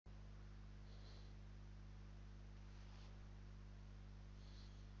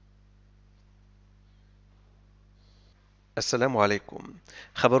السلام عليكم.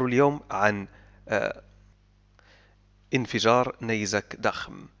 خبر اليوم عن انفجار نيزك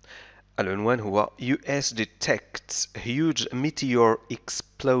ضخم. العنوان هو US detects huge meteor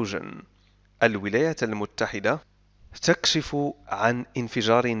explosion. الولايات المتحدة تكشف عن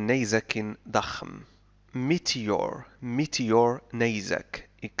انفجار نيزك ضخم. meteor نيزك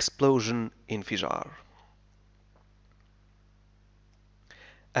explosion انفجار.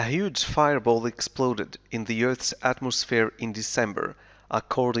 A huge fireball exploded in the Earth's atmosphere in December,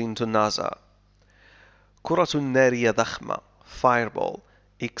 according to NASA. كرة نارية ضخمة fireball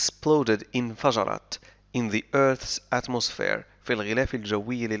exploded انفجرت in the Earth's atmosphere في الغلاف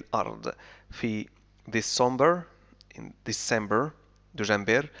الجوي للأرض في ديسمبر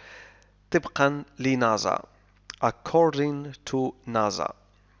طبقا لناسا according to NASA.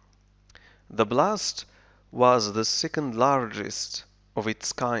 The blast was the second largest of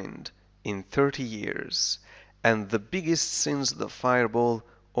its kind in 30 years and the biggest since the fireball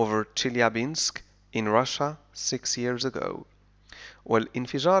over Chelyabinsk in Russia 6 years ago.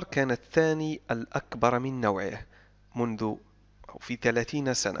 والانفجار كان الثاني الأكبر من نوعه منذ في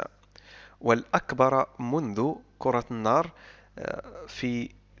 30 سنة والأكبر منذ كرة النار في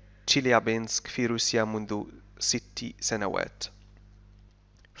تشيليابينسك في روسيا منذ 6 سنوات.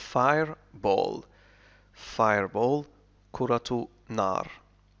 Fireball كرة نار.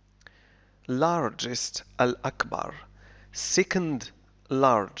 Largest الأكبر. Second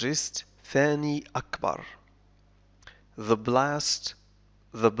largest ثاني أكبر. The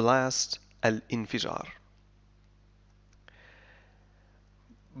blast الانفجار.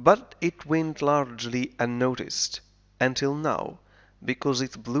 But it went largely unnoticed until now because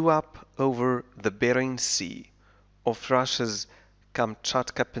it blew up over the Bering Sea of Russia's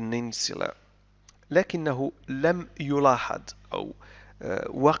Kamchatka Peninsula. لكنه لم يلاحظ أو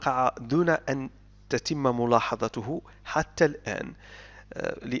وقع دون أن تتم ملاحظته حتى الآن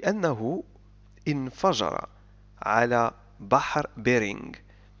لأنه انفجر على بحر بيرينغ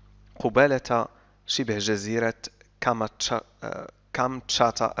قبالة شبه جزيرة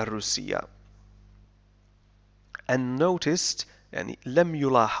كامتشاتا الروسية. Unnoticed يعني لم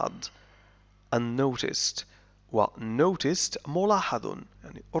يلاحظ. Unnoticed و noticed ملاحظ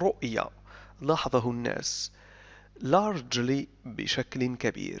يعني رؤية لاحظه الناس. Largely بشكل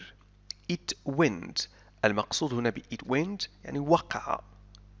كبير. It went المقصود هنا ب it went يعني وقع.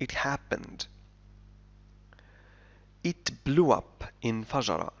 It happened. It blew up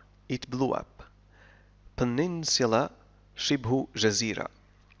انفجر. It blew up. Peninsula شبه جزيرة.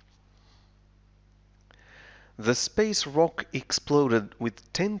 The space rock exploded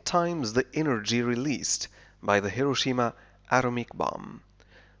with 10 times the energy released by the Hiroshima atomic bomb.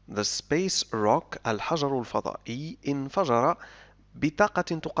 The space rock الحجر الفضائي انفجر بطاقة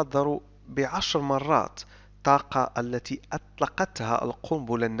تقدر ب10 مرات طاقة التي أطلقتها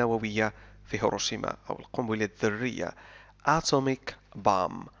القنبلة النووية في هيروشيما أو القنبلة الذرية atomic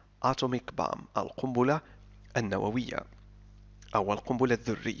bomb القنبلة النووية أو القنبلة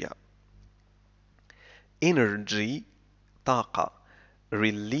الذرية. Energy طاقة.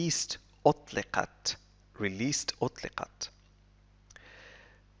 Released أطلقت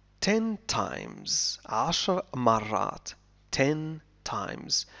 10 times 10 مرات 10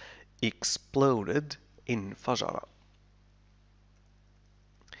 times exploded انفجر.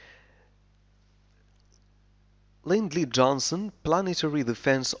 Lindley Johnson, planetary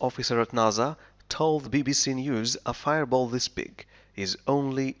defense officer at NASA, told BBC News a fireball this big is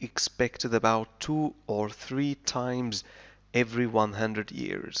only expected about 2 or 3 times every 100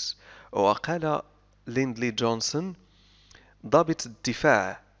 years. وقال ليندلي جونسون ضابط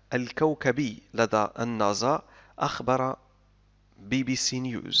الدفاع الكوكبي لدى النازا أخبر بي بي سي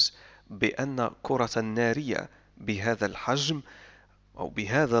نيوز بأن كرة نارية بهذا الحجم أو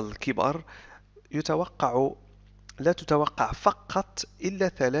بهذا الكبر لا تتوقع فقط إلا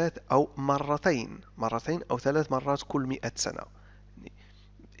 3 أو مرتين أو 3 مرات كل 100 سنة.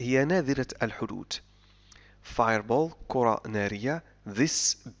 هي نادرة الحدوث. Fireball كرة نارية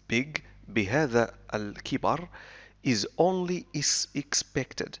this big بهذا الكبر is only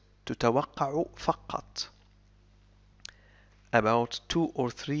expected تتوقع فقط about 2 or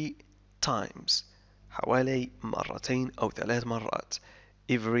 3 times حوالي 2 أو 3 مرات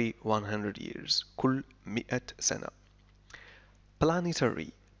every 100 years كل 100 سنة.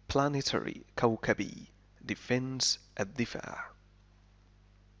 planetary كوكبي defense الدفاع.